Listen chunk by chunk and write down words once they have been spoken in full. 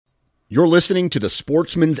You're listening to the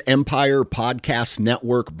Sportsman's Empire Podcast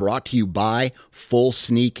Network, brought to you by Full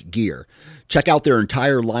Sneak Gear. Check out their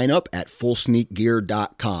entire lineup at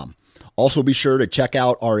fullsneakgear.com. Also be sure to check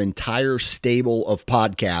out our entire stable of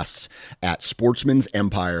podcasts at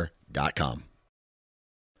sportsmansempire.com.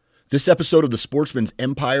 This episode of the Sportsman's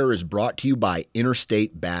Empire is brought to you by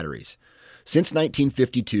Interstate Batteries. Since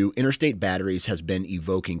 1952, Interstate Batteries has been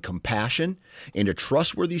evoking compassion and a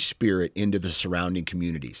trustworthy spirit into the surrounding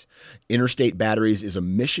communities. Interstate Batteries is a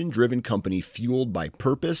mission-driven company fueled by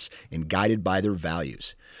purpose and guided by their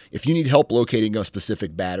values. If you need help locating a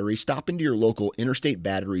specific battery, stop into your local Interstate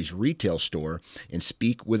Batteries retail store and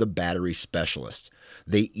speak with a battery specialist.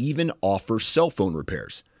 They even offer cell phone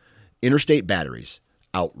repairs. Interstate Batteries,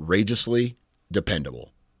 outrageously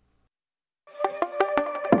dependable.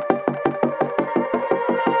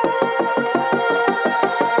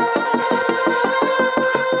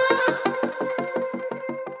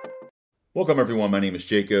 Welcome everyone, my name is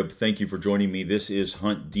Jacob. Thank you for joining me. This is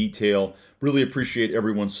Hunt Detail. Really appreciate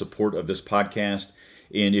everyone's support of this podcast.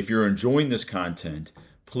 And if you're enjoying this content,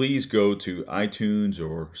 please go to iTunes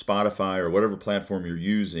or Spotify or whatever platform you're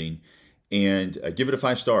using and give it a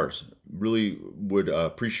 5 stars. Really would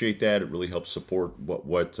appreciate that. It really helps support what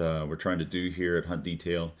we're trying to do here at Hunt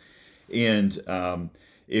Detail. And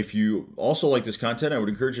if you also like this content, I would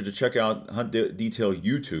encourage you to check out Hunt Detail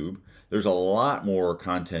YouTube. There's a lot more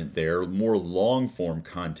content there, more long-form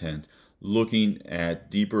content, looking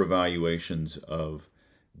at deeper evaluations of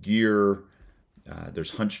gear.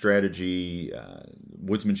 There's hunt strategy,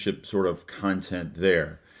 woodsmanship sort of content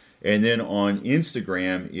there. And then on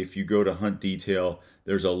Instagram, if you go to Hunt Detail,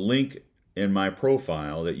 there's a link in my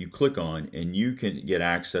profile that you click on, and you can get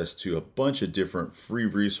access to a bunch of different free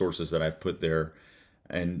resources that I've put there.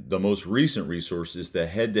 And the most recent resource is the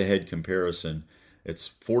head-to-head comparison. It's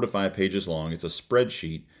 4 to 5 pages long. It's a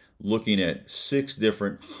spreadsheet looking at 6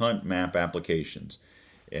 different hunt map applications.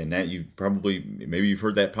 And that maybe you've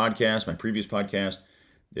heard that podcast, my previous podcast.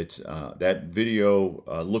 It's that video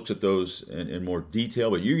looks at those in more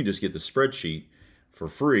detail, but you can just get the spreadsheet for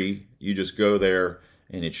free. You just go there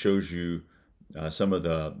and it shows you some of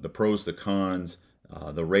the pros, the cons,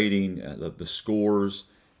 the rating, the scores.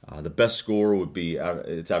 The best score would be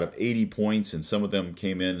it's out of 80 points, and some of them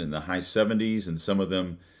came in the high 70s, and some of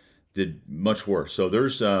them did much worse. So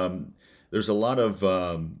there's a lot of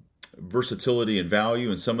versatility and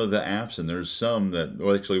value in some of the apps, and there's some that,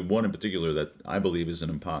 or actually one in particular that I believe is an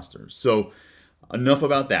imposter. So enough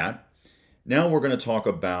about that. Now we're going to talk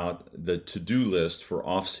about the to-do list for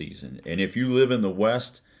off-season. And if you live in the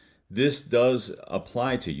West, this does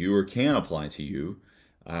apply to you or can apply to you.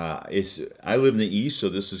 I live in the East, so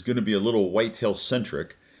this is going to be a little whitetail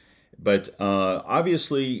centric, but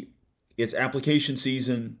obviously it's application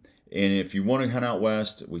season, and if you want to hunt out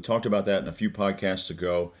West, we talked about that in a few podcasts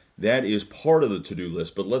ago. That is part of the to-do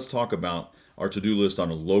list, but let's talk about our to-do list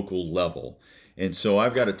on a local level. And so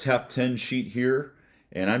I've got a top 10 sheet here,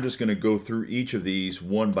 and I'm just going to go through each of these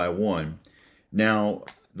one by one. Now,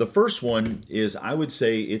 the first one is, I would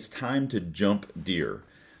say it's time to jump deer.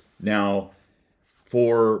 Now,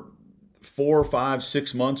 for 4, 5,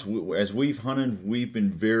 6 months, as we've hunted, we've been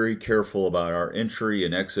very careful about our entry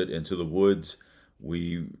and exit into the woods.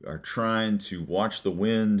 We are trying to watch the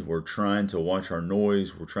wind. We're trying to watch our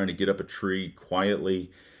noise. We're trying to get up a tree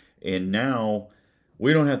quietly. And now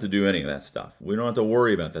we don't have to do any of that stuff. We don't have to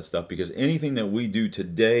worry about that stuff, because anything that we do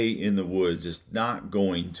today in the woods is not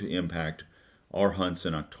going to impact our hunts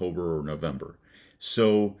in October or November.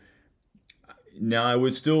 So now, I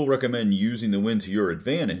would still recommend using the wind to your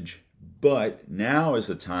advantage, but now is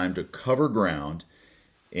the time to cover ground.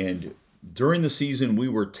 And during the season, we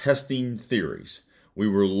were testing theories. We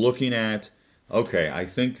were looking at, okay, I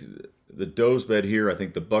think the doe's bed here, I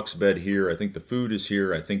think the buck's bed here, I think the food is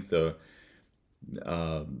here, I think the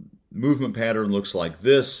movement pattern looks like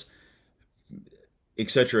this,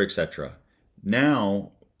 etc., etc.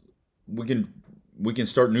 Now, we can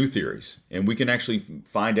start new theories, and we can actually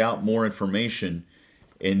find out more information.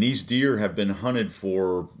 And these deer have been hunted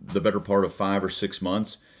for the better part of 5 or 6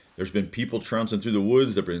 months. There's been people trouncing through the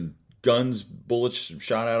woods. There have been guns, bullets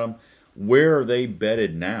shot at them. Where are they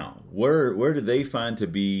bedded now? Where do they find to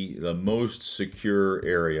be the most secure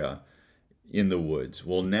area in the woods?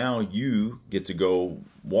 Well, now you get to go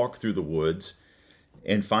walk through the woods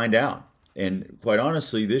and find out. And quite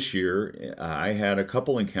honestly, this year, I had a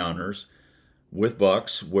couple encounters with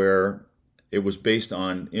bucks where it was based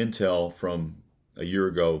on intel from a year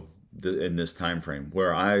ago in this time frame,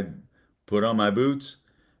 where I put on my boots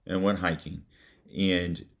and went hiking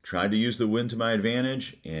and tried to use the wind to my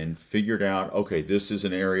advantage and figured out, okay, this is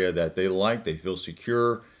an area that they like, they feel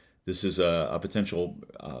secure, This is a potential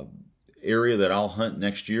area that I'll hunt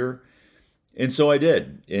next year. And so I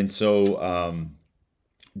did. And so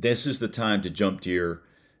this is the time to jump deer.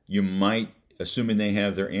 You might, assuming they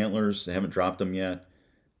have their antlers, they haven't dropped them yet,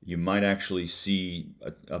 you might actually see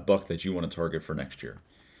a buck that you want to target for next year.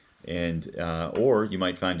 And or you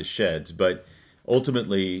might find his sheds. But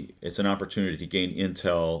ultimately, it's an opportunity to gain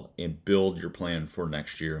intel and build your plan for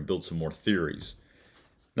next year and build some more theories.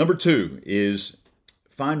 Number 2 is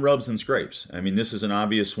find rubs and scrapes. I mean, this is an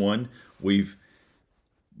obvious one. We've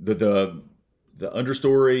the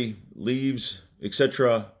understory, leaves,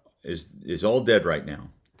 etc. is all dead right now.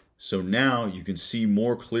 So now you can see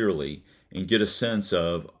more clearly and get a sense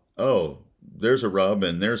of, oh, there's a rub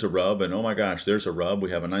and there's a rub and oh my gosh, there's a rub.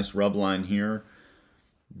 We have a nice rub line here.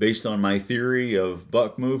 Based on my theory of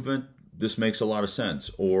buck movement, this makes a lot of sense.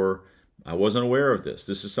 Or I wasn't aware of this.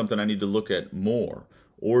 This is something I need to look at more.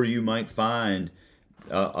 Or you might find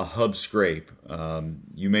a hub scrape.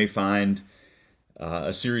 You may find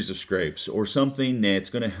a series of scrapes or something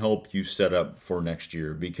that's going to help you set up for next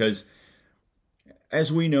year. Because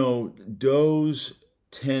as we know, does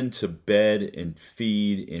tend to bed and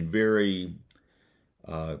feed in very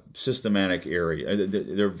systematic area.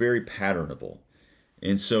 They're very patternable.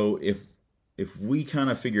 And so if we kind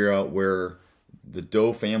of figure out where the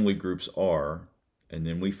doe family groups are, and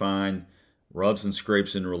then we find rubs and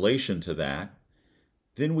scrapes in relation to that,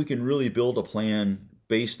 then we can really build a plan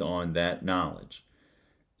based on that knowledge.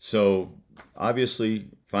 So obviously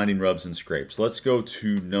finding rubs and scrapes. Let's go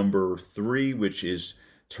to number 3, which is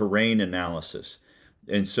terrain analysis.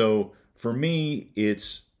 And so for me,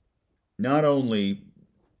 it's not only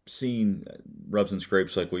seeing rubs and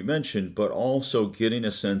scrapes like we mentioned, but also getting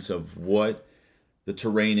a sense of what the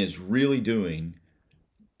terrain is really doing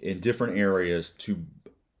in different areas to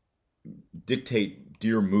dictate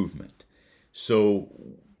deer movement.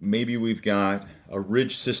 So maybe we've got a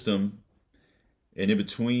ridge system, and in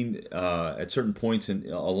between, at certain points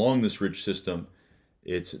along this ridge system,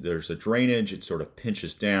 there's a drainage. It sort of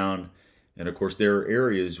pinches down, and of course there are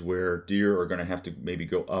areas where deer are going to have to maybe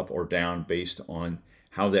go up or down based on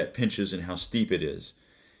how that pinches and how steep it is,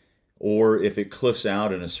 or if it cliffs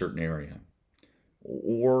out in a certain area,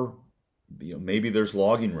 or maybe there's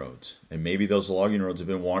logging roads, and maybe those logging roads have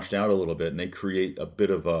been washed out a little bit, and they create a bit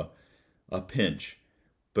of a pinch.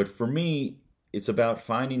 But for me, it's about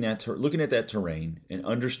finding that, looking at that terrain and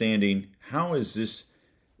understanding how is this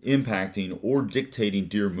impacting or dictating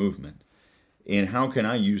deer movement, and how can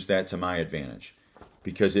I use that to my advantage,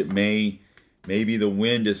 because maybe the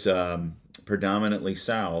wind is predominantly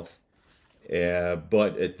south,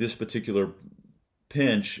 but at this particular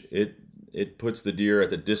pinch, it puts the deer at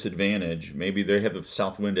the disadvantage. Maybe they have the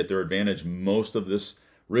south wind at their advantage most of this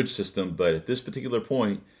ridge system, but at this particular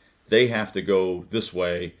point, they have to go this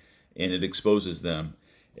way, and it exposes them.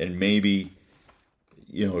 And maybe,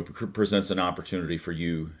 it presents an opportunity for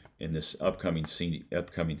you in this upcoming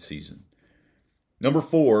season. Number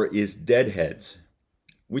 4 is deadheads.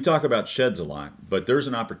 We talk about sheds a lot, but there's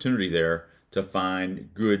an opportunity there to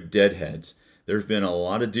find good deadheads. There's been a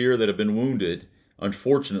lot of deer that have been wounded,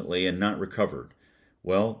 unfortunately, and not recovered.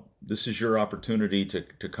 Well, this is your opportunity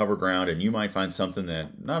to cover ground, and you might find something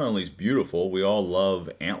that not only is beautiful, we all love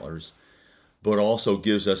antlers, but also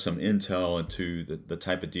gives us some intel into the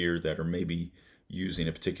type of deer that are maybe using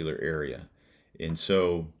a particular area. And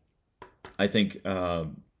so I think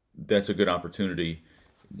that's a good opportunity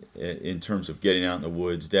in terms of getting out in the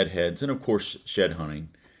woods, deadheads, and of course shed hunting.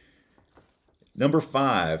 Number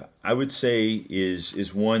 5, I would say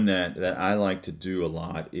is one that I like to do a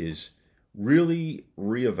lot, is really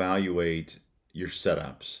reevaluate your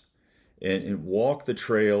setups and walk the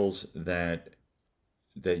trails that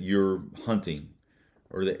you're hunting,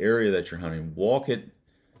 or the area that you're hunting. Walk it,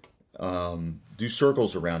 do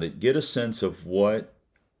circles around it, get a sense of what,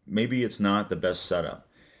 maybe it's not the best setup.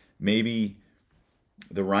 Maybe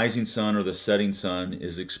the rising sun or the setting sun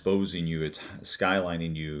is exposing you, it's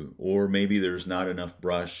skylining you, or maybe there's not enough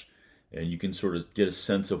brush, and you can sort of get a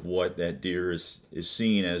sense of what that deer is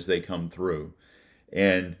seeing as they come through.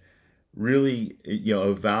 And really,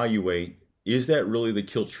 evaluate, is that really the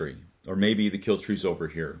kill tree? Or maybe the kill tree's over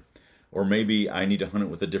here. Or maybe I need to hunt it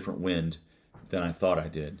with a different wind than I thought I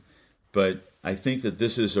did. But I think that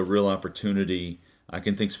this is a real opportunity. I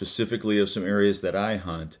can think specifically of some areas that I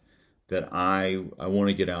hunt that I want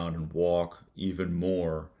to get out and walk even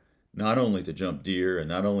more, not only to jump deer and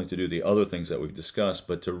not only to do the other things that we've discussed,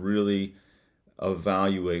 but to really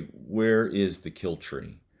evaluate, where is the kill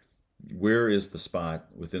tree? Where is the spot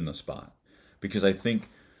within the spot? Because I think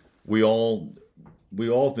we all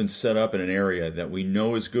have been set up in an area that we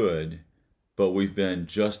know is good, but we've been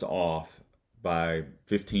just off by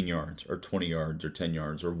 15 yards or 20 yards or 10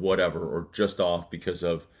 yards or whatever, or just off because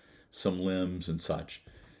of some limbs and such.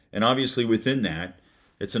 And obviously within that,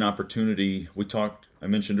 it's an opportunity. I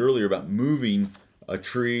mentioned earlier about moving a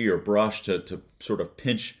tree or brush to sort of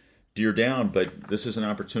pinch deer down, but this is an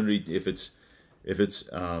opportunity if it's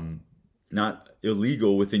not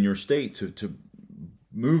illegal within your state to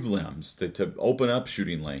move limbs, to open up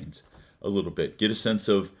shooting lanes a little bit, get a sense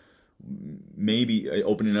of maybe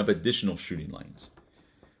opening up additional shooting lanes.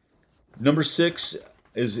 Number 6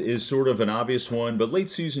 is sort of an obvious one, but late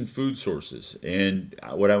season food sources. And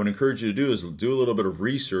what I would encourage you to do is do a little bit of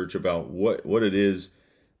research about what it is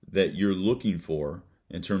that you're looking for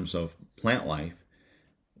in terms of plant life.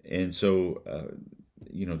 And so,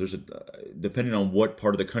 there's depending on what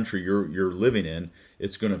part of the country you're living in,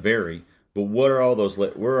 it's going to vary. But where are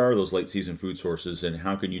those late season food sources, and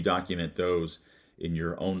how can you document those in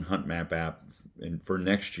your own Hunt Map app and for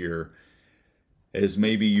next year? As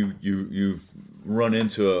maybe you've run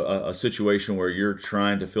into a situation where you're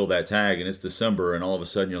trying to fill that tag and it's December, and all of a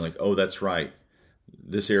sudden you're like, oh, that's right,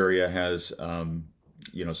 this area has some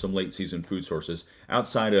late season food sources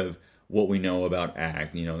outside of what we know about ag,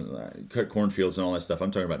 cut cornfields and all that stuff.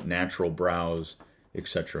 I'm talking about natural browse,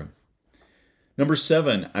 etc. Number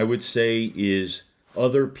 7, I would say, is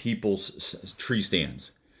other people's tree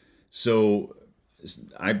stands. So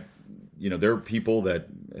there are people that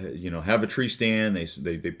have a tree stand.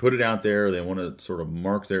 They put it out there. They want to sort of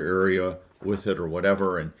mark their area with it or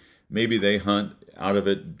whatever, and maybe they hunt out of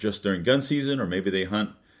it just during gun season, or maybe they hunt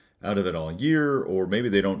out of it all year, or maybe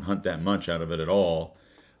they don't hunt that much out of it at all.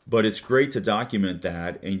 But it's great to document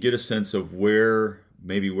that and get a sense of where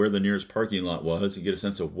the nearest parking lot was, and get a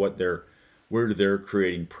sense of where they're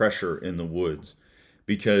creating pressure in the woods.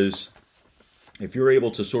 Because if you're able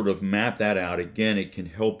to sort of map that out, again, it can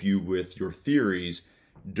help you with your theories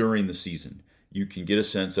during the season. You can get a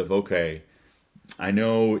sense of, okay, I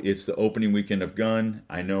know it's the opening weekend of gun.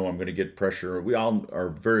 I know I'm going to get pressure. We all are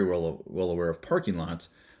very well aware of parking lots,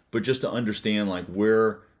 but just to understand like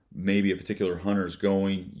where maybe a particular hunter is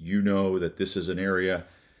going, that this is an area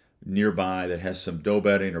nearby that has some doe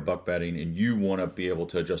bedding or buck bedding, and you want to be able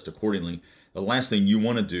to adjust accordingly. The last thing you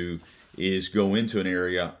want to do is go into an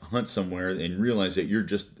area, hunt somewhere, and realize that you're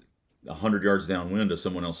just 100 yards downwind of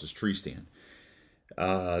someone else's tree stand.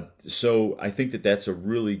 So I think that that's a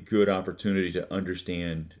really good opportunity to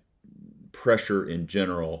understand pressure in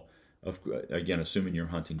general, again, assuming you're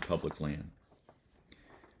hunting public land.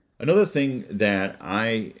 Another thing that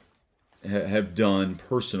I have done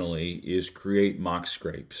personally is create mock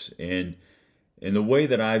scrapes. And the way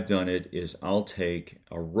that I've done it is I'll take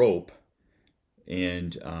a rope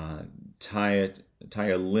and tie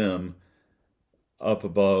a limb up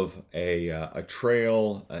above a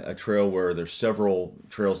trail where there's several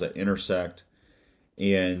trails that intersect,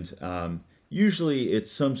 and usually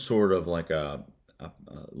it's some sort of like a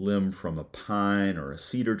limb from a pine or a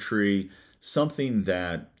cedar tree, something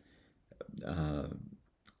that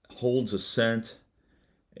holds a scent.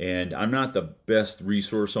 And I'm not the best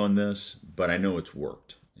resource on this, but I know it's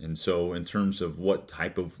worked. And so in terms of what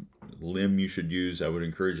type of limb you should use, I would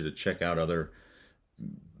encourage you to check out other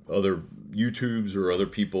YouTubes or other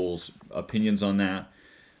people's opinions on that.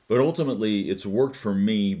 But ultimately, it's worked for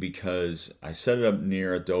me because I set it up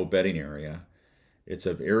near a doe bedding area. It's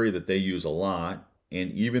an area that they use a lot,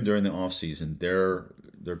 and even during the off season,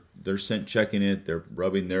 they're scent checking it. They're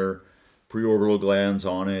rubbing their preorbital glands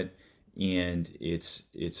on it, and it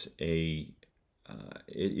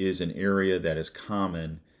is an area that is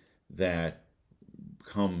common that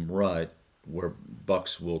come rut where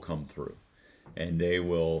bucks will come through, and they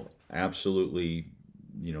will absolutely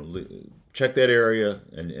check that area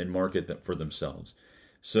and mark it for themselves.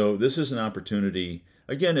 So this is an opportunity,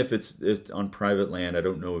 again, if it's on private land. I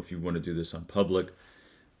don't know if you want to do this on public,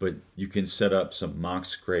 but you can set up some mock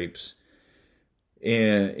scrapes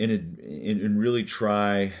and really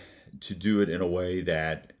try to do it in a way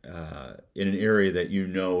that in an area that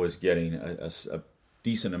is getting a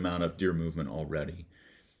decent amount of deer movement already.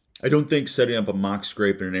 I don't think setting up a mock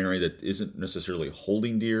scrape in an area that isn't necessarily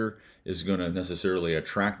holding deer is going to necessarily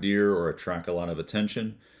attract deer or attract a lot of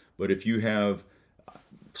attention. But if you have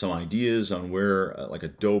some ideas on where like a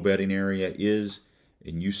doe bedding area is,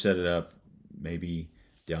 and you set it up maybe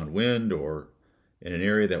downwind or in an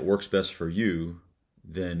area that works best for you,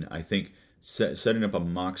 then I think setting up a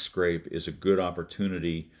mock scrape is a good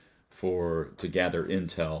opportunity to gather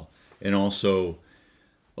intel, and also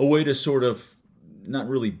a way to sort of not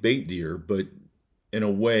really bait deer, but in a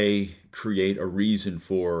way create a reason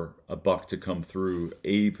for a buck to come through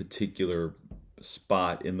a particular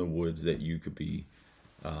spot in the woods that you could be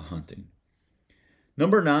hunting.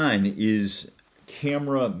 Number 9 is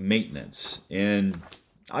camera maintenance, and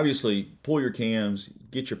obviously pull your cams,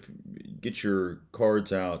 get your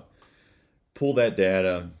cards out, pull that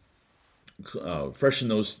data, freshen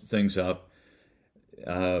those things up,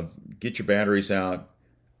 get your batteries out.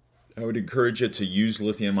 I would encourage you to use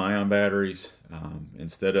lithium-ion batteries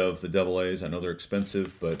instead of the AA's. I know they're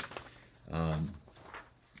expensive, but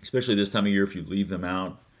especially this time of year, if you leave them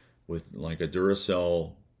out with like a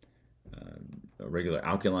Duracell, a regular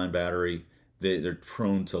alkaline battery, they're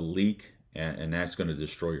prone to leak, and that's going to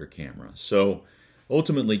destroy your camera. So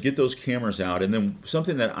ultimately, get those cameras out. And then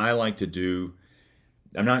something that I like to do,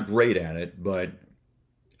 I'm not great at it, but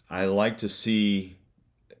I like to see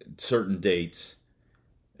certain dates,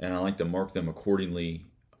 and I like to mark them accordingly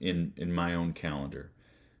in my own calendar.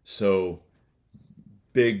 So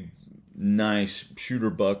big, nice shooter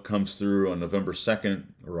buck comes through on November 2nd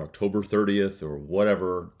or October 30th or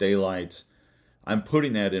whatever, daylights. I'm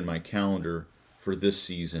putting that in my calendar for this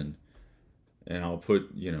season. And I'll put,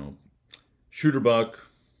 shooter buck,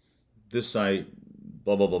 this site,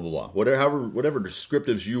 blah, blah, blah, blah, blah. Whatever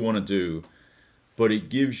descriptives you want to do, but it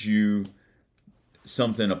gives you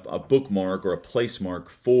something, a bookmark or a place mark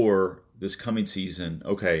for this coming season.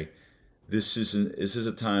 Okay, this is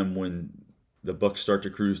a time when the bucks start to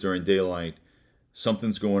cruise during daylight.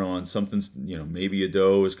 Something's going on. Something's, maybe a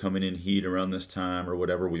doe is coming in heat around this time or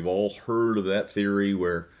whatever. We've all heard of that theory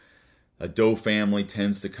where a doe family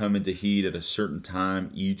tends to come into heat at a certain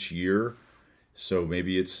time each year. So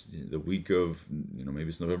maybe it's the week of, maybe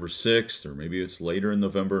it's November 6th, or maybe it's later in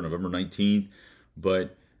November 19th.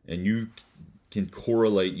 And you can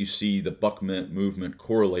correlate, you see the buck movement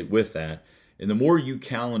correlate with that. And the more you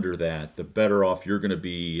calendar that, the better off you're going to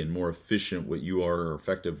be and more efficient or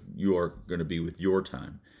effective you are going to be with your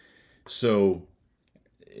time. So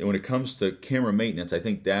when it comes to camera maintenance, I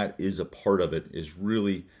think that is a part of it, is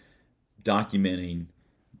really documenting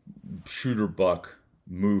shooter buck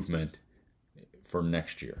movement for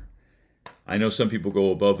next year. I know some people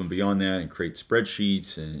go above and beyond that and create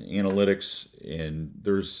spreadsheets and analytics, and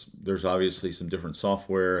there's obviously some different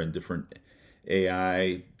software and different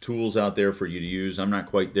AI tools out there for you to use. I'm not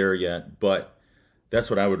quite there yet, but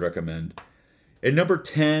that's what I would recommend. And number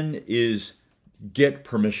 10 is get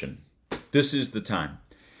permission. This is the time.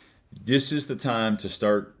 This is the time to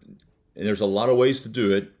start. And there's a lot of ways to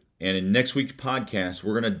do it. And in next week's podcast,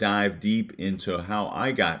 we're going to dive deep into how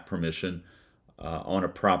I got permission on a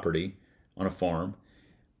property, on a farm.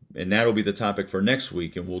 And that'll be the topic for next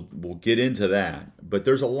week, and we'll get into that. But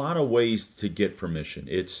there's a lot of ways to get permission.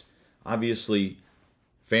 It's obviously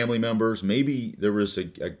family members. Maybe there was a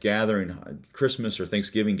gathering, Christmas or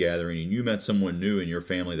Thanksgiving gathering, and you met someone new in your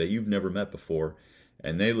family that you've never met before,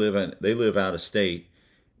 and they live out of state,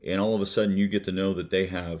 and all of a sudden you get to know that they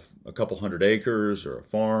have a couple hundred acres or a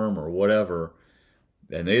farm or whatever,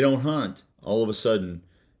 and they don't hunt. All of a sudden,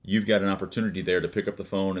 you've got an opportunity there to pick up the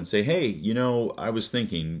phone and say, hey, I was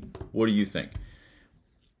thinking, what do you think?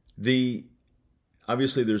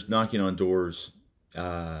 Obviously, there's knocking on doors.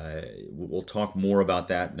 We'll talk more about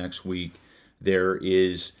that next week. There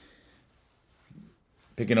is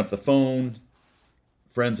picking up the phone,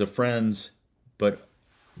 friends of friends, but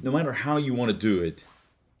no matter how you want to do it,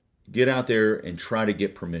 get out there and try to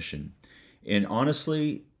get permission. And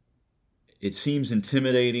honestly, it seems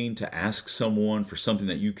intimidating to ask someone for something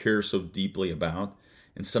that you care so deeply about,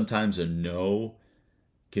 and sometimes a no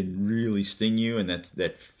can really sting you, and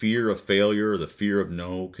that fear of failure or the fear of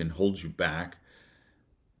no can hold you back.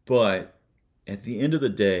 But at the end of the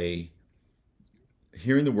day,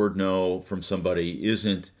 hearing the word no from somebody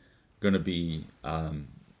isn't going to be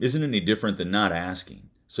isn't any different than not asking.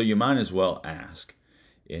 So you might as well ask.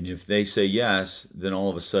 And if they say yes, then all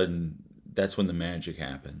of a sudden that's when the magic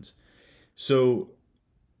happens. So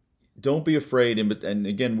don't be afraid. And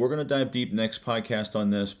again, we're going to dive deep next podcast on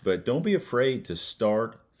this, but don't be afraid to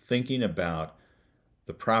start thinking about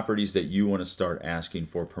the properties that you want to start asking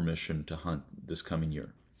for permission to hunt this coming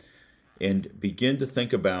year. And begin to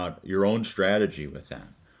think about your own strategy with that.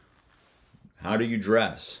 How do you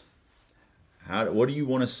dress? What do you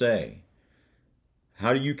want to say?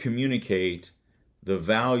 How do you communicate the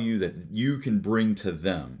value that you can bring to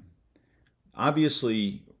them?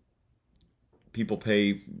 Obviously, people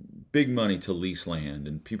pay big money to lease land,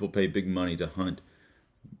 and people pay big money to hunt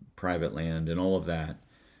private land and all of that.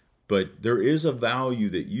 But there is a value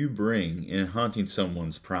that you bring in hunting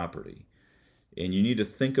someone's property. And you need to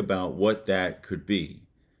think about what that could be.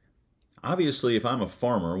 Obviously, if I'm a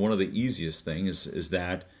farmer, one of the easiest things is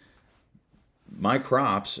that my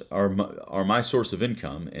crops are my source of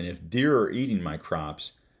income, and if deer are eating my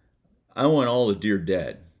crops, I want all the deer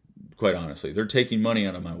dead, quite honestly. They're taking money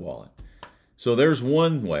out of my wallet. So there's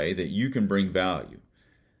one way that you can bring value.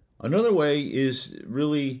 Another way is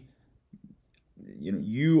really,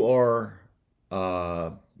 you are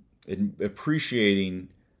appreciating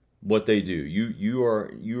what they do. You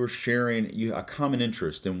are sharing a common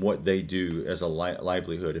interest in what they do as a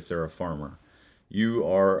livelihood. If they're a farmer, you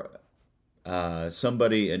are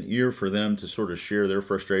an ear for them to sort of share their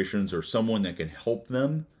frustrations, or someone that can help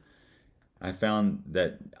them. I found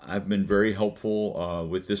that I've been very helpful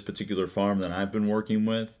with this particular farm that I've been working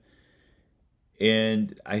with.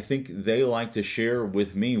 And I think they like to share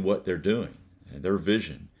with me what they're doing, their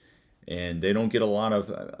vision. And they don't get a lot of,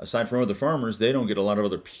 aside from other farmers, they don't get a lot of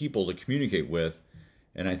other people to communicate with.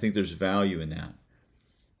 And I think there's value in that.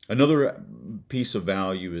 Another piece of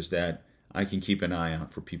value is that I can keep an eye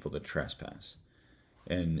out for people that trespass.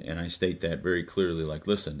 And I state that very clearly, like,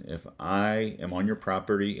 listen, if I am on your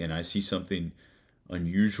property and I see something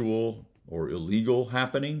unusual or illegal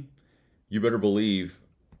happening, you better believe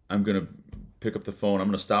I'm going to pick up the phone. I'm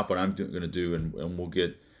going to stop what I'm going to do, and we'll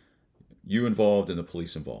get you involved and the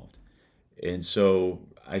police involved. And so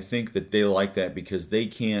I think that they like that because they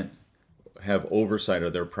can't have oversight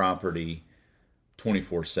of their property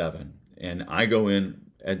 24/7. And I go in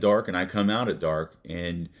at dark and I come out at dark,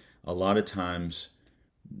 and a lot of times,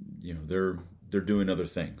 they're doing other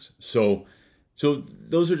things. So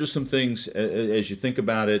those are just some things as you think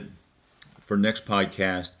about it for next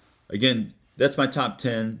podcast. Again, that's my top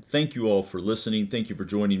 10. Thank you all for listening. Thank you for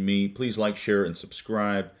joining me. Please like, share, and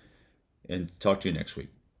subscribe, and talk to you next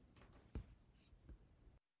week.